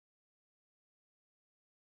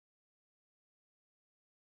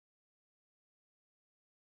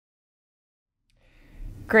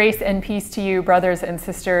Grace and peace to you, brothers and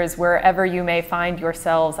sisters, wherever you may find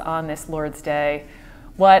yourselves on this Lord's Day.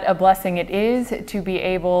 What a blessing it is to be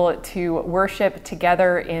able to worship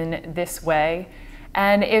together in this way.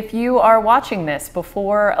 And if you are watching this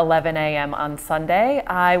before 11 a.m. on Sunday,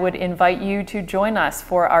 I would invite you to join us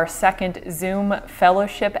for our second Zoom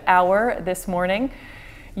fellowship hour this morning.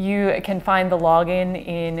 You can find the login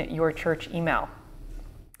in your church email.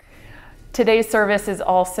 Today's service is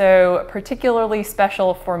also particularly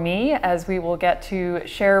special for me, as we will get to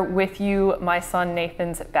share with you my son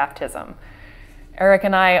Nathan's baptism. Eric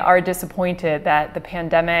and I are disappointed that the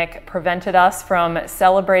pandemic prevented us from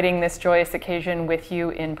celebrating this joyous occasion with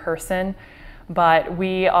you in person, but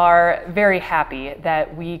we are very happy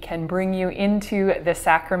that we can bring you into the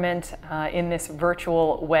sacrament in this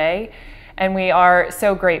virtual way. And we are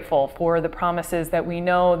so grateful for the promises that we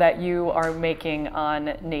know that you are making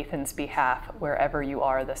on Nathan's behalf, wherever you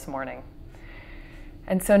are this morning.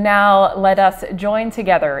 And so now let us join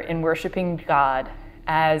together in worshiping God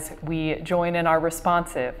as we join in our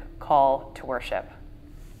responsive call to worship.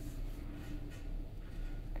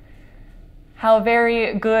 How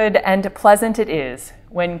very good and pleasant it is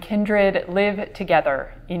when kindred live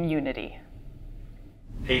together in unity.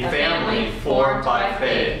 A family formed by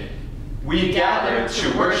faith, we gather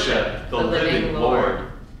to worship the living Lord.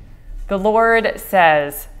 The Lord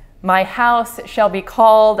says, "My house shall be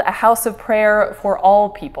called a house of prayer for all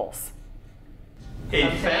peoples." A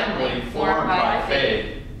family formed by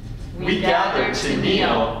faith, we gather to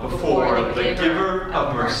kneel before the giver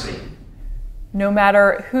of mercy. No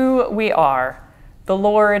matter who we are, the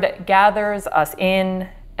Lord gathers us in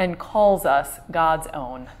and calls us God's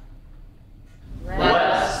own. Let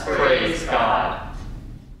us praise God.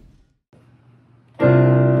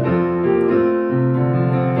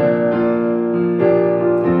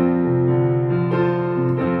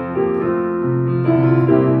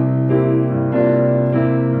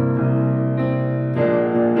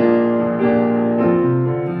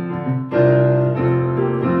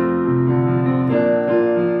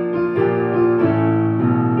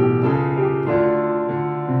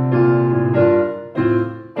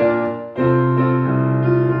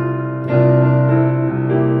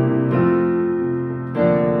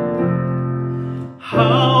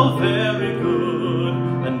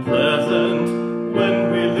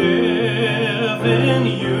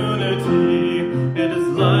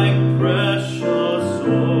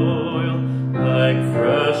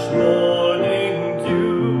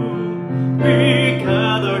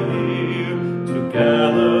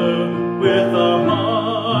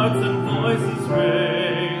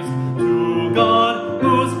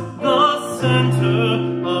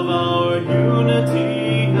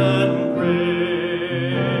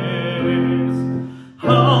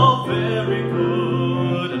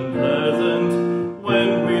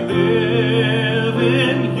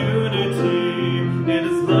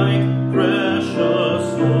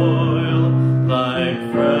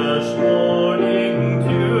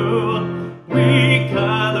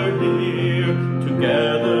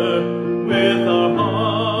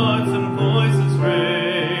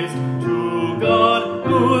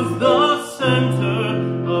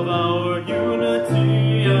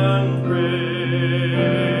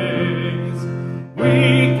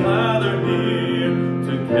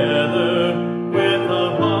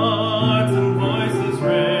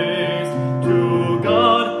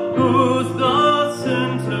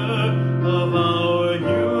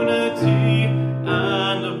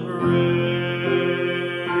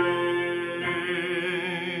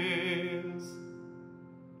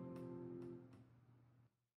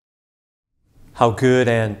 How good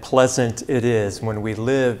and pleasant it is when we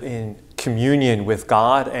live in communion with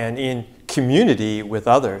God and in community with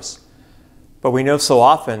others. But we know so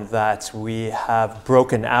often that we have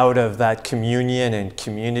broken out of that communion and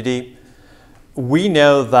community. We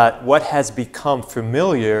know that what has become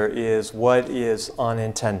familiar is what is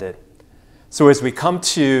unintended. So as we come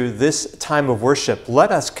to this time of worship,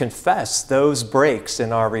 let us confess those breaks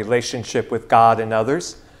in our relationship with God and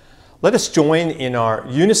others. Let us join in our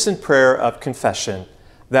unison prayer of confession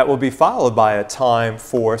that will be followed by a time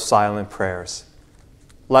for silent prayers.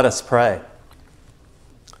 Let us pray.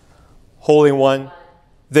 Holy One,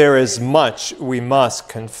 there is much we must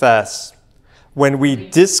confess. When we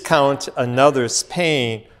discount another's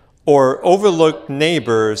pain or overlook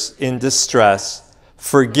neighbors in distress,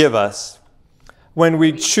 forgive us. When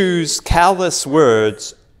we choose callous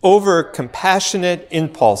words over compassionate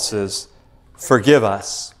impulses, forgive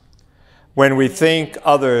us. When we think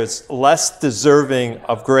others less deserving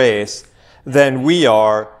of grace than we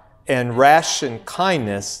are and ration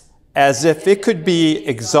kindness as if it could be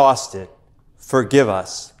exhausted, forgive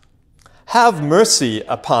us. Have mercy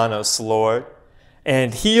upon us, Lord,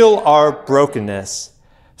 and heal our brokenness,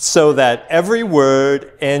 so that every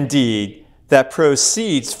word and deed that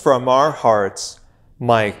proceeds from our hearts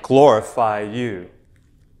might glorify you.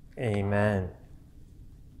 Amen.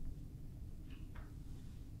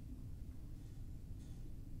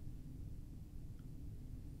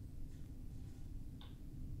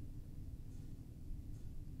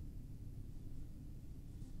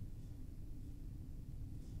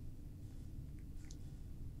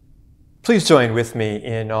 Please join with me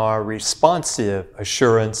in our responsive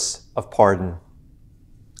assurance of pardon.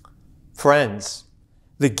 Friends,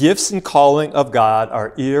 the gifts and calling of God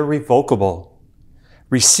are irrevocable.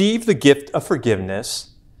 Receive the gift of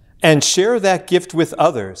forgiveness and share that gift with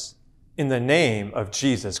others in the name of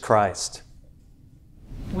Jesus Christ.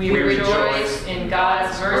 We rejoice in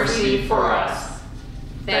God's mercy for us.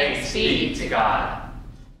 Thanks be to God.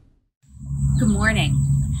 Good morning.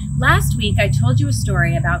 Last week, I told you a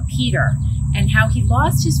story about Peter and how he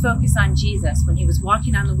lost his focus on Jesus when he was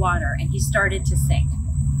walking on the water and he started to sink.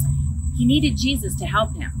 He needed Jesus to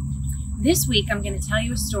help him. This week, I'm going to tell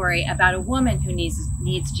you a story about a woman who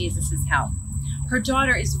needs Jesus' help. Her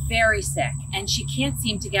daughter is very sick and she can't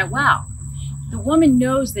seem to get well. The woman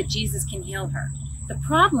knows that Jesus can heal her. The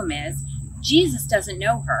problem is, Jesus doesn't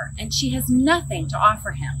know her and she has nothing to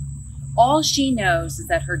offer him. All she knows is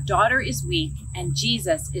that her daughter is weak and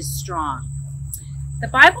Jesus is strong. The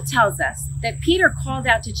Bible tells us that Peter called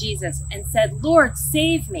out to Jesus and said, "Lord,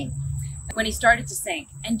 save me," when he started to sink.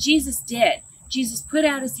 And Jesus did. Jesus put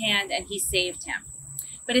out his hand and he saved him.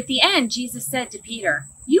 But at the end, Jesus said to Peter,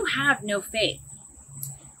 "You have no faith."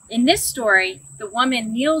 In this story, the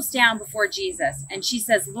woman kneels down before Jesus and she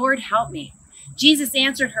says, "Lord, help me." Jesus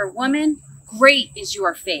answered her, "Woman, great is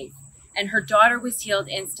your faith." And her daughter was healed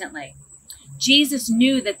instantly. Jesus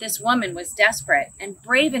knew that this woman was desperate and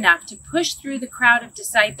brave enough to push through the crowd of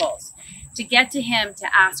disciples to get to him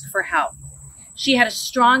to ask for help. She had a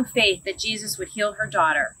strong faith that Jesus would heal her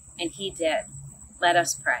daughter, and he did. Let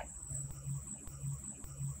us pray.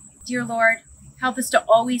 Dear Lord, help us to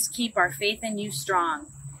always keep our faith in you strong.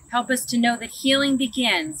 Help us to know that healing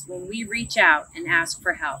begins when we reach out and ask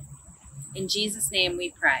for help. In Jesus' name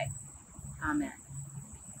we pray. Amen.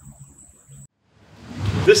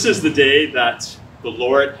 This is the day that the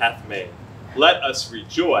Lord hath made. Let us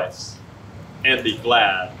rejoice and be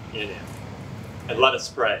glad in it. And let us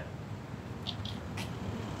pray.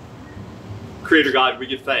 Creator God, we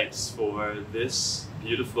give thanks for this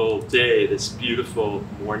beautiful day, this beautiful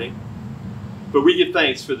morning. But we give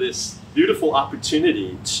thanks for this beautiful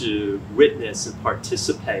opportunity to witness and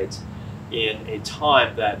participate in a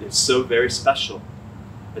time that is so very special.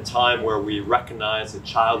 A time where we recognize a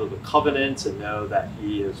child of the covenant and know that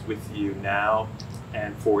he is with you now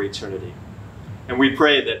and for eternity. And we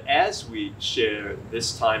pray that as we share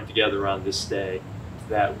this time together on this day,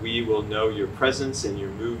 that we will know your presence and your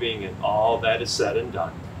moving and all that is said and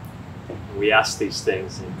done. And we ask these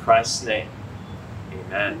things in Christ's name.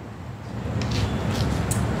 Amen.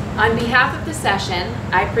 On behalf of the session,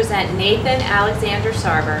 I present Nathan Alexander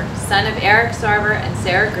Sarver, son of Eric Sarver and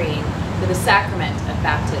Sarah Green, for the sacrament of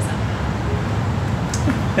baptism.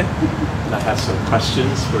 I have some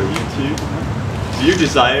questions for you two. Do you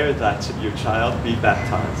desire that your child be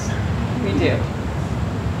baptized? We do.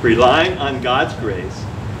 Relying on God's grace,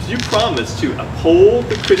 do you promise to uphold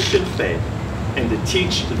the Christian faith and to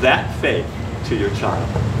teach that faith to your child?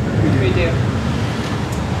 We do.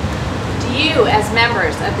 Do you, as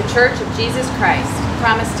members of the Church of Jesus Christ,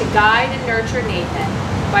 promise to guide and nurture Nathan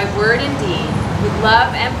by word and deed, with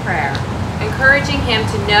love and prayer, encouraging him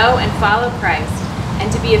to know and follow Christ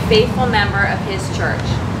and to be a faithful member of his church?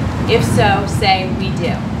 If so, say, we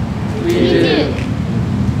do. We do.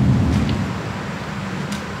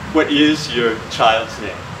 What is your child's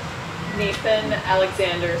name? Nathan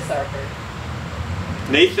Alexander Sarver.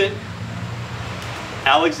 Nathan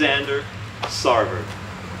Alexander Sarver.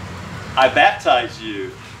 I baptize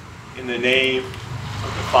you in the name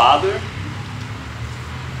of the Father,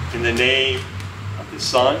 in the name of the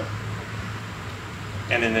Son,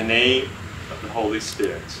 and in the name of the Holy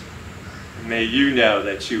Spirit. And may you know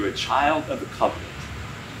that you are a child of the covenant,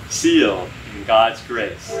 sealed in God's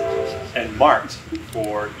grace, and marked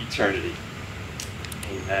for eternity.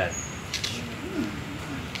 Amen.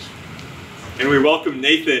 And we welcome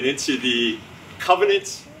Nathan into the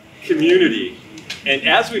covenant community. And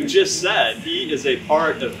as we've just said, he is a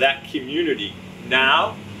part of that community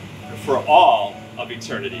now and for all of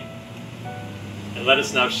eternity. And let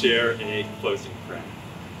us now share a closing prayer.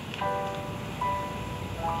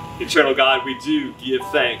 Eternal God, we do give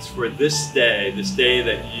thanks for this day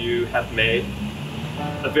that you have made.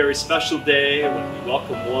 A very special day when we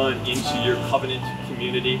welcome one into your covenant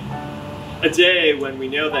community. A day when we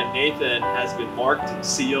know that Nathan has been marked and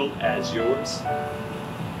sealed as yours.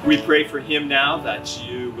 We pray for him now that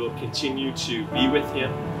you will continue to be with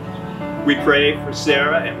him. We pray for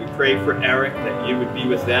Sarah and we pray for Eric that you would be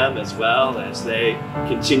with them as well as they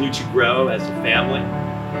continue to grow as a family.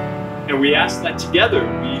 And we ask that together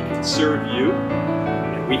we can serve you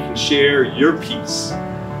and we can share your peace.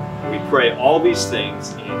 And we pray all these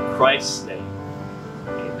things in Christ's name.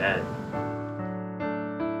 Amen.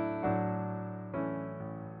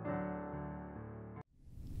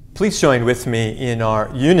 Please join with me in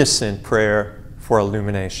our unison prayer for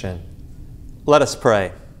illumination. Let us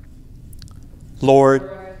pray.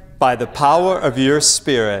 Lord, by the power of your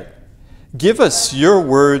Spirit, give us your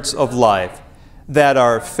words of life, that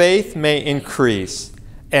our faith may increase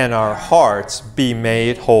and our hearts be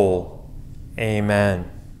made whole. Amen.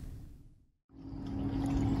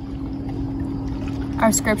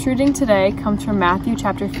 Our scripture reading today comes from Matthew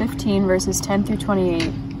chapter 15, verses 10 through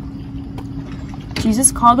 28.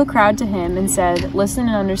 Jesus called the crowd to him and said, "Listen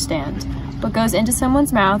and understand. What goes into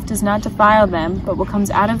someone's mouth does not defile them, but what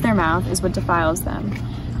comes out of their mouth is what defiles them."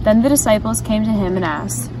 Then the disciples came to him and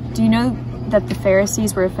asked, "Do you know that the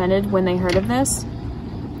Pharisees were offended when they heard of this?"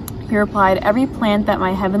 He replied, "Every plant that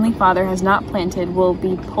my heavenly Father has not planted will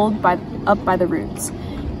be pulled up by the roots.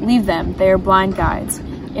 Leave them, they are blind guides.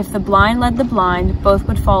 If the blind led the blind, both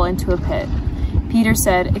would fall into a pit." Peter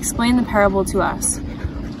said, "Explain the parable to us."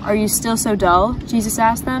 "Are you still so dull?" Jesus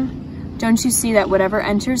asked them. "Don't you see that whatever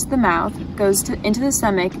enters the mouth goes into the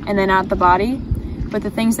stomach and then out the body? But the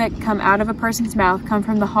things that come out of a person's mouth come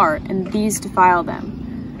from the heart, and these defile them.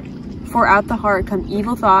 For out the heart come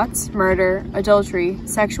evil thoughts, murder, adultery,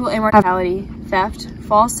 sexual immorality, theft,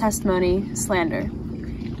 false testimony, slander.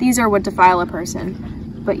 These are what defile a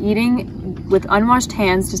person, but eating with unwashed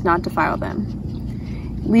hands does not defile them."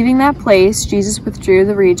 Leaving that place, Jesus withdrew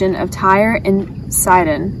the region of Tyre and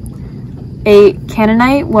Sidon. A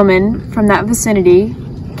Canaanite woman from that vicinity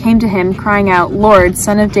came to him, crying out, "Lord,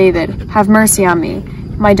 Son of David, have mercy on me.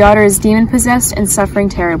 My daughter is demon-possessed and suffering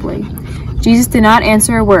terribly." Jesus did not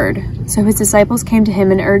answer a word, so his disciples came to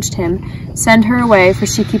him and urged him, "Send her away, for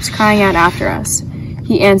she keeps crying out after us."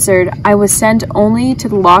 He answered, "I was sent only to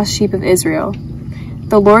the lost sheep of Israel."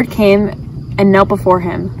 The Lord came and knelt before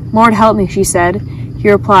him. "Lord, help me," she said. He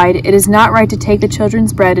replied, "It is not right to take the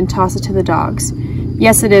children's bread and toss it to the dogs."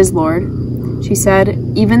 "Yes, it is, Lord," she said.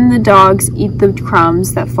 "Even the dogs eat the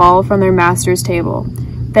crumbs that fall from their master's table."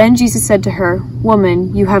 Then Jesus said to her,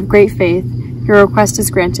 "Woman, you have great faith. Your request is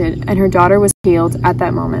granted," and her daughter was healed at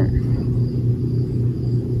that moment.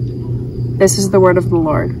 This is the word of the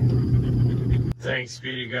Lord. Thanks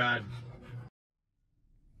be to God.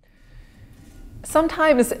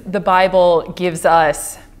 Sometimes the Bible gives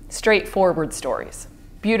us straightforward stories,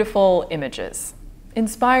 beautiful images,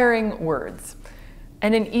 inspiring words,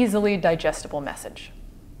 and an easily digestible message.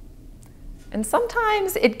 And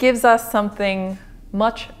sometimes it gives us something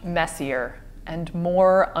much messier and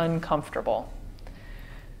more uncomfortable,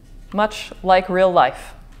 much like real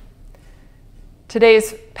life.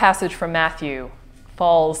 Today's passage from Matthew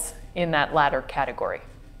falls in that latter category.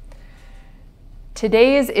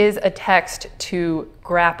 Today's is a text to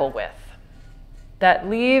grapple with that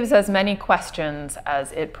leaves as many questions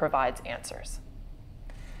as it provides answers.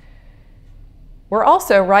 We're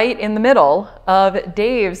also right in the middle of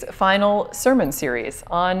Dave's final sermon series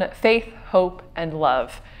on faith, hope, and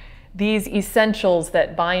love, these essentials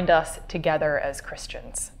that bind us together as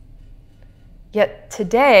Christians. Yet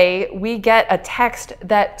today, we get a text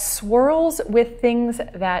that swirls with things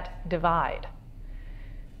that divide.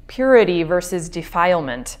 Purity versus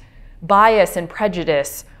defilement, bias and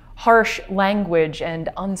prejudice, harsh language, and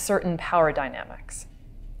uncertain power dynamics.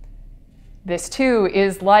 This too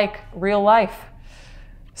is like real life.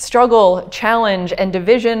 Struggle, challenge, and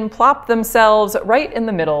division plop themselves right in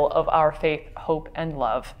the middle of our faith, hope, and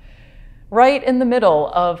love, right in the middle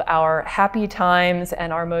of our happy times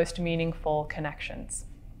and our most meaningful connections.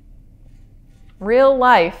 Real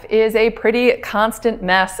life is a pretty constant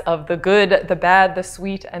mess of the good, the bad, the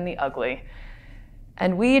sweet, and the ugly.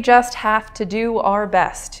 And we just have to do our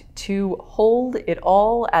best to hold it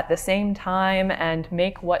all at the same time and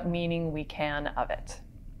make what meaning we can of it.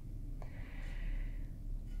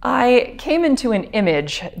 I came into an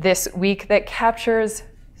image this week that captures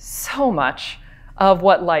so much of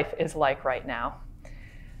what life is like right now,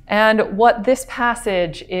 and what this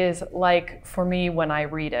passage is like for me when I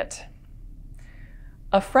read it.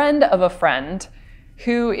 A friend of a friend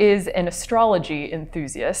who is an astrology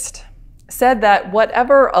enthusiast, said that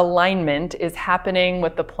whatever alignment is happening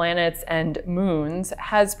with the planets and moons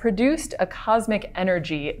has produced a cosmic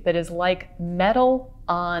energy that is like metal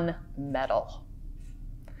on metal.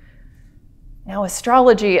 Now,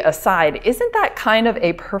 astrology aside, isn't that kind of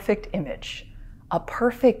a perfect image, a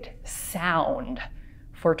perfect sound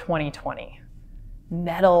for 2020?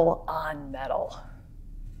 Metal on metal.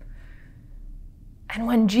 And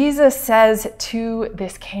when Jesus says to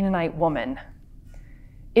this Canaanite woman,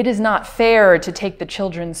 "It is not fair to take the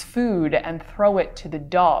children's food and throw it to the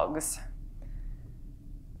dogs,"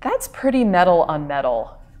 that's pretty metal on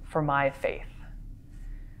metal for my faith.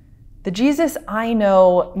 The Jesus I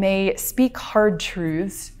know may speak hard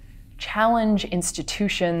truths, challenge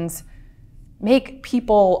institutions, make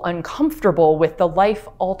people uncomfortable with the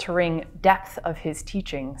life-altering depth of his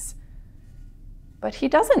teachings. But he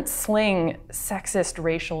doesn't sling sexist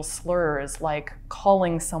racial slurs like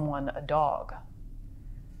calling someone a dog.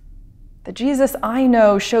 The Jesus I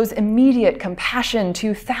know shows immediate compassion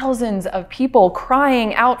to thousands of people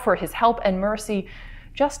crying out for his help and mercy,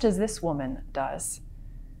 just as this woman does.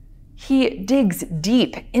 He digs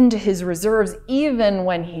deep into his reserves even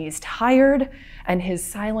when he's tired and his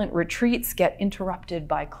silent retreats get interrupted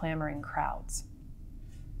by clamoring crowds.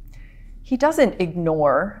 He doesn't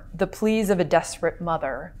ignore the pleas of a desperate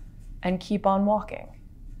mother and keep on walking.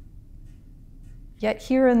 Yet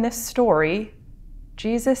here in this story,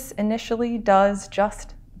 Jesus initially does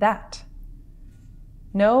just that.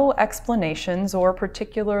 No explanations or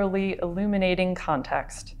particularly illuminating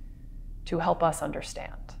context to help us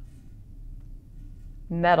understand.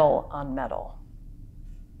 Metal on metal.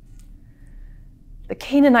 The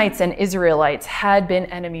Canaanites and Israelites had been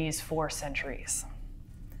enemies for centuries.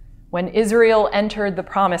 When Israel entered the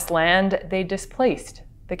Promised Land, they displaced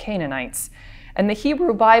the Canaanites, and the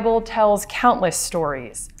Hebrew Bible tells countless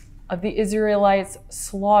stories of the Israelites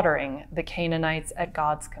slaughtering the Canaanites at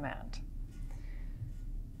God's command.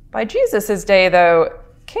 By Jesus' day, though,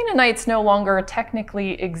 Canaanites no longer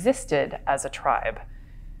technically existed as a tribe.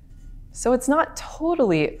 So it's not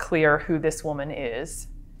totally clear who this woman is,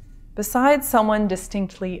 besides someone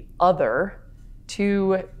distinctly other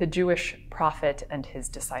to the Jewish prophet and his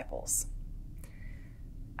disciples.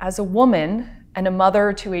 As a woman and a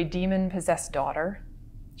mother to a demon-possessed daughter,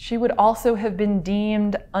 she would also have been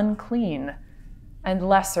deemed unclean and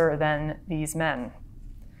lesser than these men.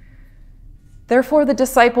 Therefore, the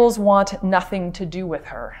disciples want nothing to do with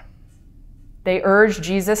her. They urge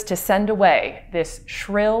Jesus to send away this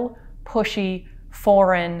shrill, pushy,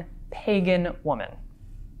 foreign, pagan woman.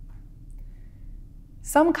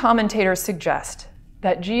 Some commentators suggest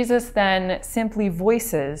that Jesus then simply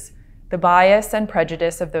voices the bias and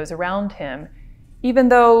prejudice of those around him, even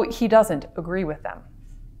though he doesn't agree with them.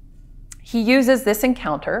 He uses this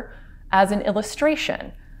encounter as an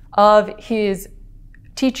illustration of his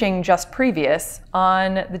teaching just previous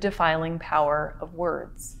on the defiling power of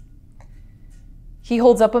words. He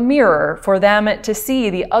holds up a mirror for them to see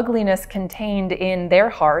the ugliness contained in their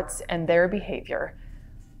hearts and their behavior,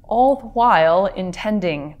 all the while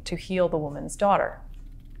intending to heal the woman's daughter.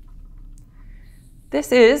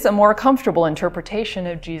 This is a more comfortable interpretation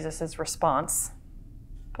of Jesus' response,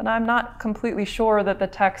 but I'm not completely sure that the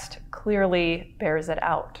text clearly bears it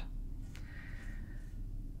out.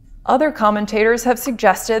 Other commentators have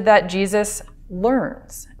suggested that Jesus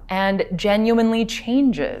learns and genuinely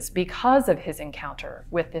changes because of his encounter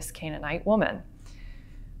with this Canaanite woman.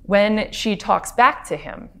 When she talks back to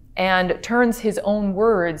him and turns his own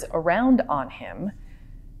words around on him,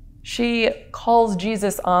 she calls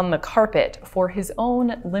Jesus on the carpet for his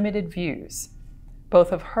own limited views,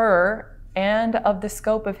 both of her and of the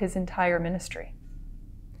scope of his entire ministry.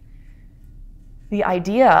 The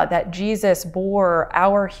idea that Jesus bore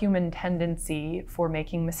our human tendency for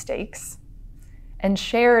making mistakes and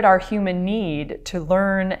shared our human need to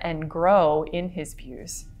learn and grow in his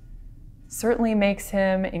views certainly makes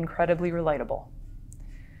him incredibly relatable.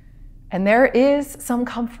 And there is some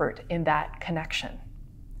comfort in that connection,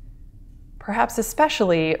 perhaps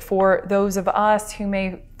especially for those of us who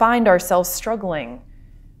may find ourselves struggling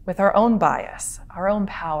with our own bias, our own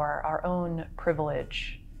power, our own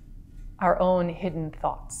privilege, our own hidden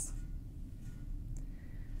thoughts.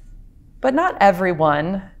 But not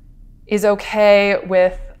everyone is okay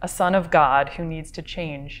with a son of God who needs to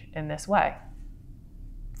change in this way.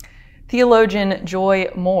 Theologian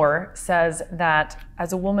Joy Moore says that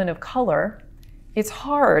as a woman of color, it's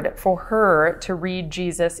hard for her to read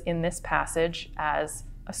Jesus in this passage as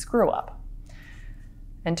a screw-up.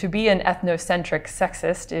 And to be an ethnocentric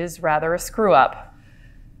sexist is rather a screw-up,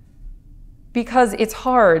 because it's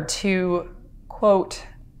hard to quote,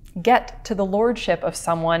 get to the lordship of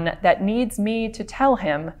someone that needs me to tell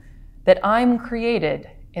him that I'm created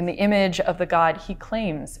in the image of the God he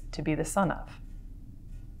claims to be the son of.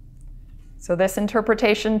 So this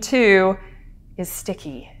interpretation, too, is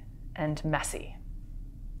sticky and messy.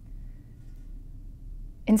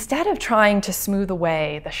 Instead of trying to smooth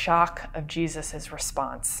away the shock of Jesus'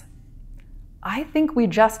 response, I think we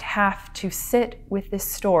just have to sit with this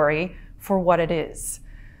story for what it is.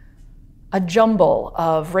 A jumble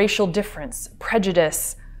of racial difference,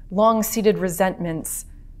 prejudice, long-seated resentments,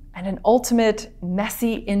 and an ultimate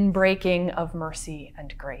messy inbreaking of mercy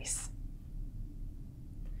and grace.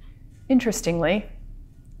 Interestingly,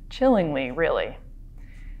 chillingly really,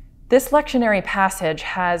 this lectionary passage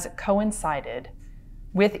has coincided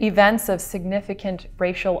with events of significant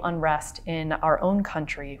racial unrest in our own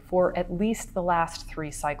country for at least the last 3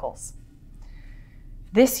 cycles.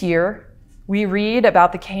 This year, we read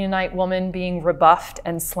about the Canaanite woman being rebuffed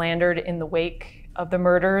and slandered in the wake of the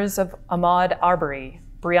murders of Ahmaud Arbery,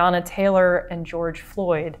 Breonna Taylor, and George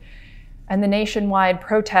Floyd, and the nationwide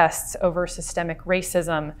protests over systemic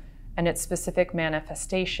racism and its specific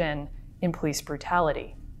manifestation in police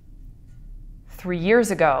brutality. 3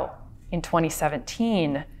 years ago, in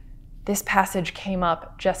 2017, this passage came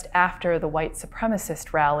up just after the white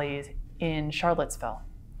supremacist rallies in Charlottesville.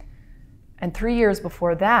 And 3 years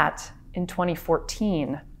before that, in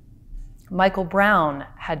 2014, Michael Brown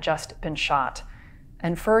had just been shot,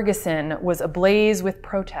 and Ferguson was ablaze with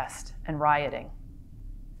protest and rioting.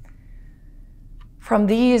 From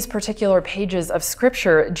these particular pages of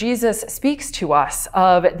Scripture, Jesus speaks to us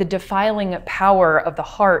of the defiling power of the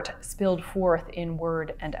heart spilled forth in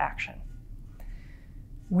word and action.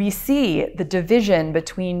 We see the division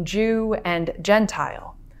between Jew and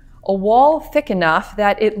Gentile, a wall thick enough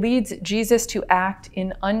that it leads Jesus to act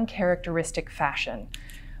in uncharacteristic fashion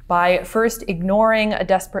by first ignoring a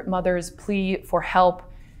desperate mother's plea for help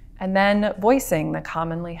and then voicing the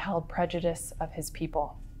commonly held prejudice of his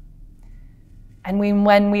people. And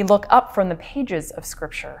when we look up from the pages of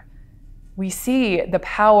Scripture, we see the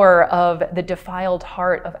power of the defiled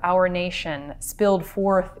heart of our nation spilled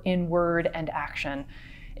forth in word and action,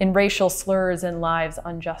 in racial slurs and lives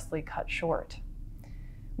unjustly cut short.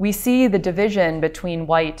 We see the division between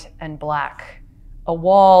white and black, a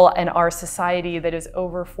wall in our society that is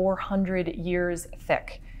over 400 years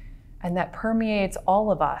thick and that permeates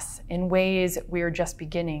all of us in ways we are just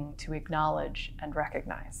beginning to acknowledge and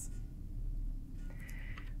recognize.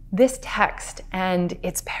 This text and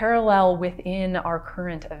its parallel within our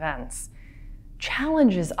current events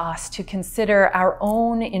challenges us to consider our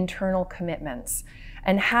own internal commitments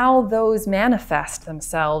and how those manifest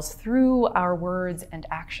themselves through our words and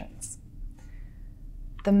actions.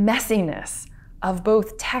 The messiness of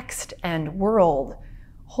both text and world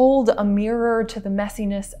hold a mirror to the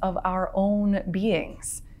messiness of our own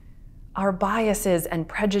beings. Our biases and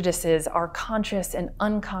prejudices, our conscious and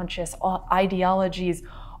unconscious ideologies,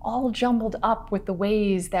 all jumbled up with the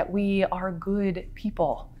ways that we are good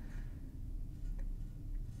people.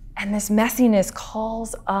 And this messiness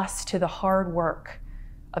calls us to the hard work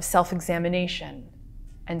of self-examination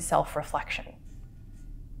and self-reflection.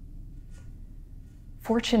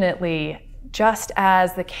 Fortunately, just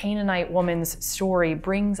as the Canaanite woman's story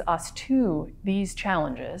brings us to these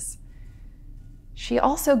challenges, she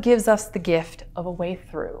also gives us the gift of a way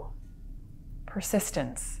through,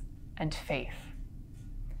 persistence and faith.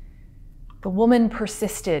 The woman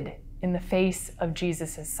persisted in the face of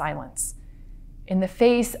Jesus' silence, in the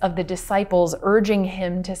face of the disciples urging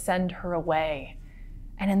him to send her away,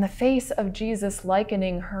 and in the face of Jesus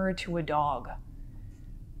likening her to a dog.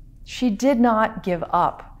 She did not give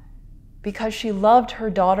up because she loved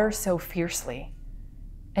her daughter so fiercely,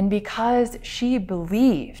 and because she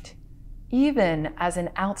believed, even as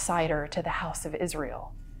an outsider to the house of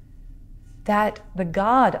Israel, that the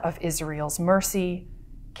God of Israel's mercy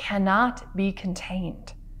cannot be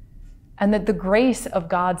contained, and that the grace of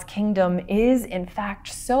God's kingdom is in fact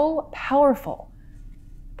so powerful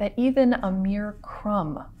that even a mere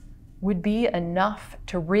crumb would be enough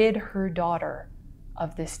to rid her daughter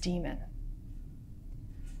of this demon.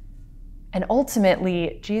 And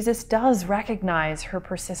ultimately, Jesus does recognize her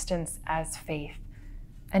persistence as faith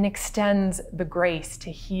and extends the grace to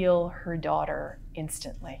heal her daughter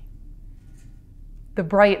instantly. The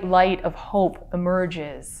bright light of hope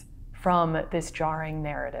emerges from this jarring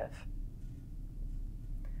narrative.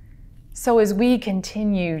 So as we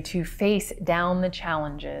continue to face down the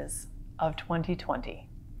challenges of 2020,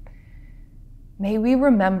 may we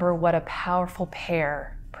remember what a powerful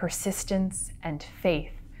pair persistence and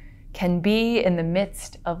faith can be in the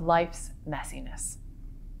midst of life's messiness.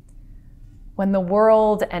 when the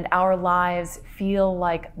world and our lives feel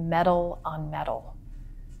like metal on metal,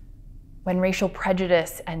 when racial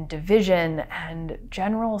prejudice and division and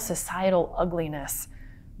general societal ugliness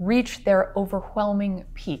reach their overwhelming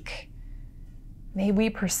peak, may we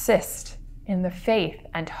persist in the faith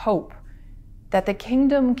and hope that the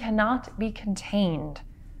kingdom cannot be contained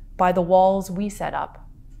by the walls we set up,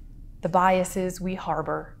 the biases we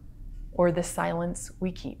harbor, or the silence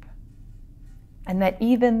we keep, and that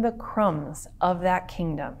even the crumbs of that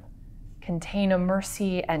kingdom contain a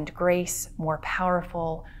mercy and grace more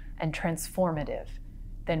powerful and transformative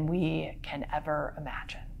than we can ever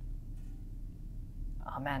imagine.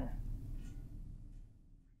 Amen.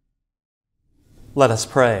 Let us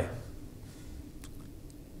pray.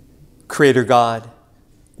 Creator God,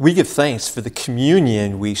 we give thanks for the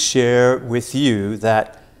communion we share with you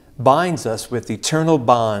that binds us with eternal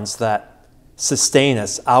bonds that sustain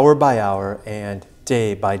us hour by hour and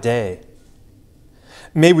day by day.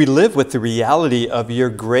 May we live with the reality of your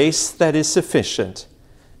grace that is sufficient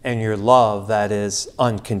and your love that is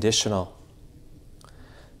unconditional.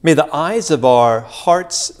 May the eyes of our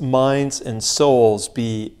hearts, minds, and souls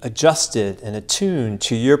be adjusted and attuned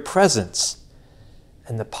to your presence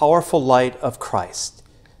and the powerful light of Christ,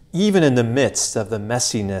 even in the midst of the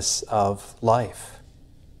messiness of life.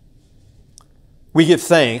 We give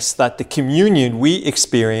thanks that the communion we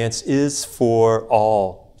experience is for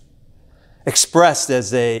all, expressed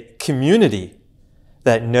as a community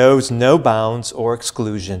that knows no bounds or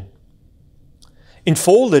exclusion.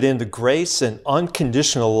 Enfolded in the grace and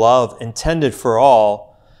unconditional love intended for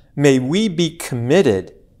all, may we be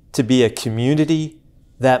committed to be a community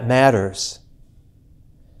that matters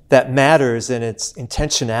in its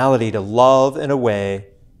intentionality to love in a way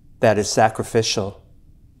that is sacrificial,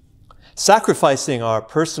 sacrificing our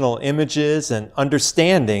personal images and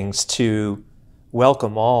understandings to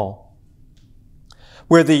welcome all,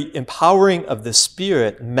 where the empowering of the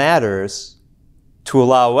Spirit matters to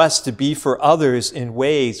allow us to be for others in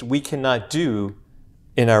ways we cannot do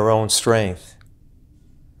in our own strength,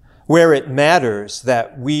 where it matters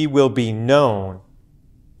that we will be known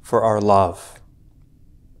for our love.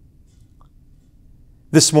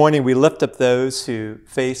 This morning we lift up those who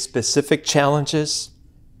face specific challenges.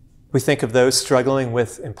 We think of those struggling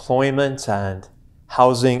with employment and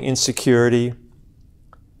housing insecurity,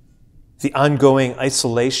 the ongoing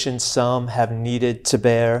isolation some have needed to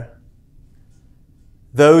bear,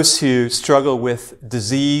 those who struggle with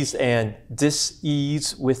disease and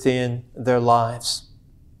dis-ease within their lives.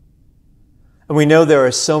 And we know there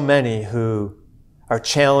are so many who are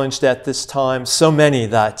challenged at this time, so many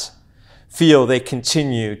that feel they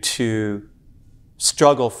continue to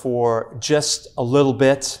struggle for just a little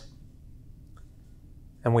bit.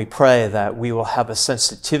 And we pray that we will have a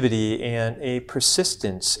sensitivity and a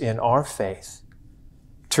persistence in our faith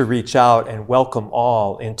to reach out and welcome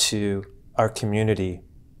all into our community.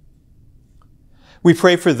 We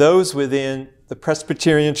pray for those within the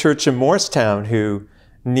Presbyterian Church in Morristown who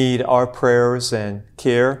need our prayers and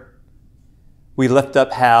care. We lift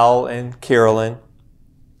up Hal and Carolyn.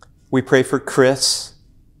 We pray for Chris,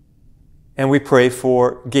 and we pray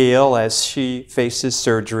for Gail as she faces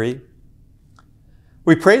surgery.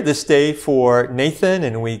 We pray this day for Nathan,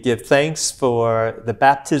 and we give thanks for the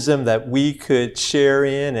baptism that we could share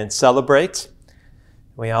in and celebrate.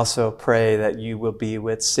 We also pray that you will be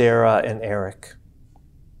with Sarah and Eric.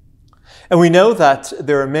 And we know that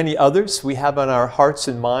there are many others we have on our hearts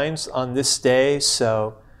and minds on this day,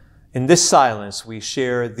 so in this silence we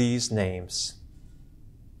share these names.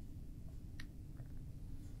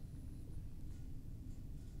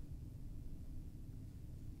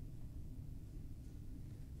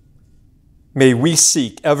 May we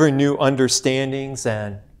seek ever new understandings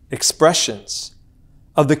and expressions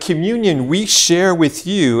of the communion we share with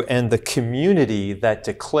you and the community that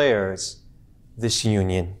declares this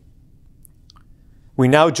union. We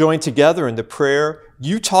now join together in the prayer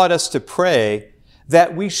you taught us to pray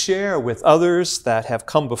that we share with others that have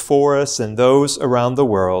come before us and those around the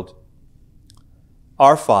world.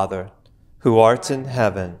 Our Father, who art in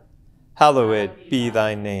heaven, hallowed be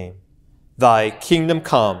thy name. Thy kingdom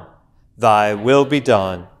come. Thy will be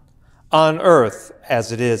done, on earth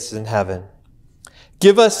as it is in heaven.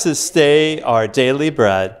 Give us this day our daily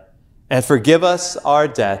bread, and forgive us our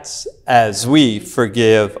debts as we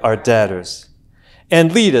forgive our debtors.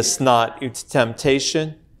 And lead us not into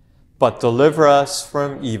temptation, but deliver us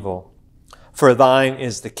from evil. For thine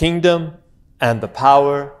is the kingdom, and the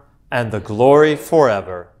power, and the glory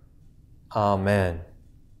forever. Amen.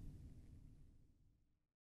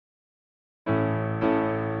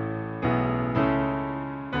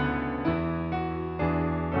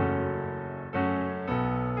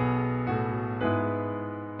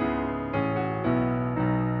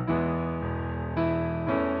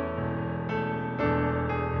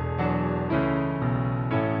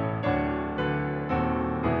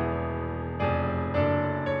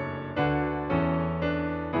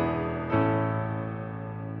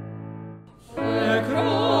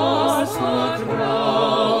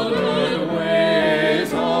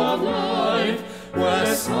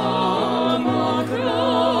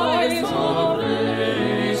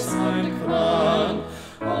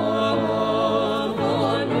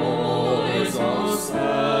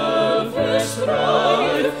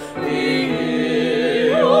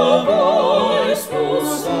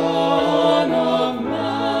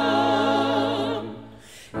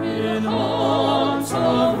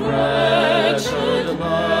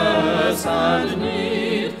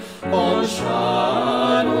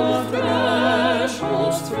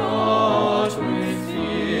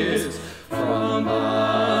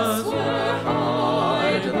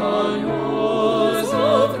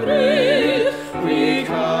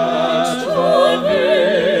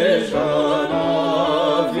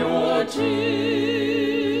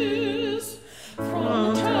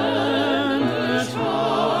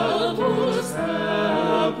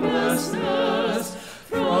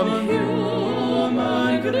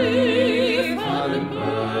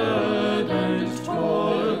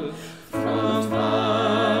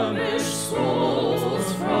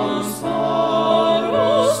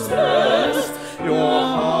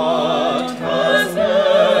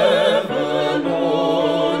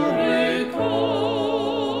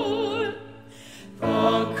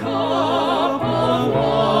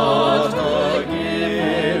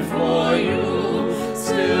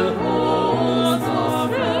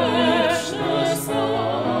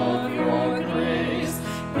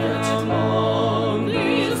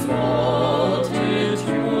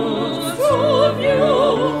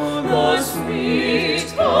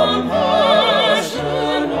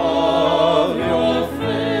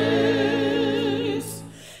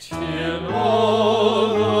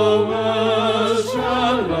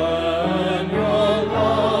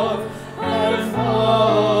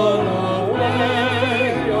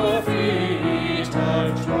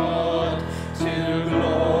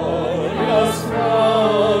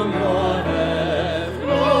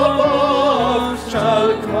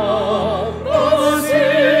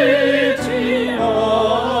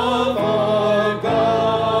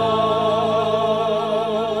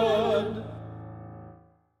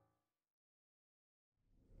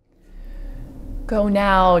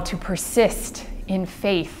 now to persist in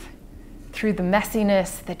faith through the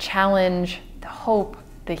messiness, the challenge, the hope,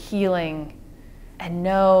 the healing, and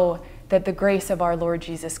know that the grace of our Lord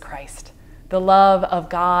Jesus Christ, the love of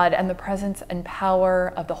God, and the presence and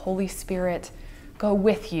power of the Holy Spirit go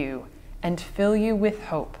with you and fill you with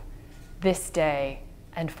hope this day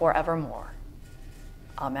and forevermore.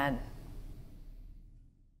 Amen.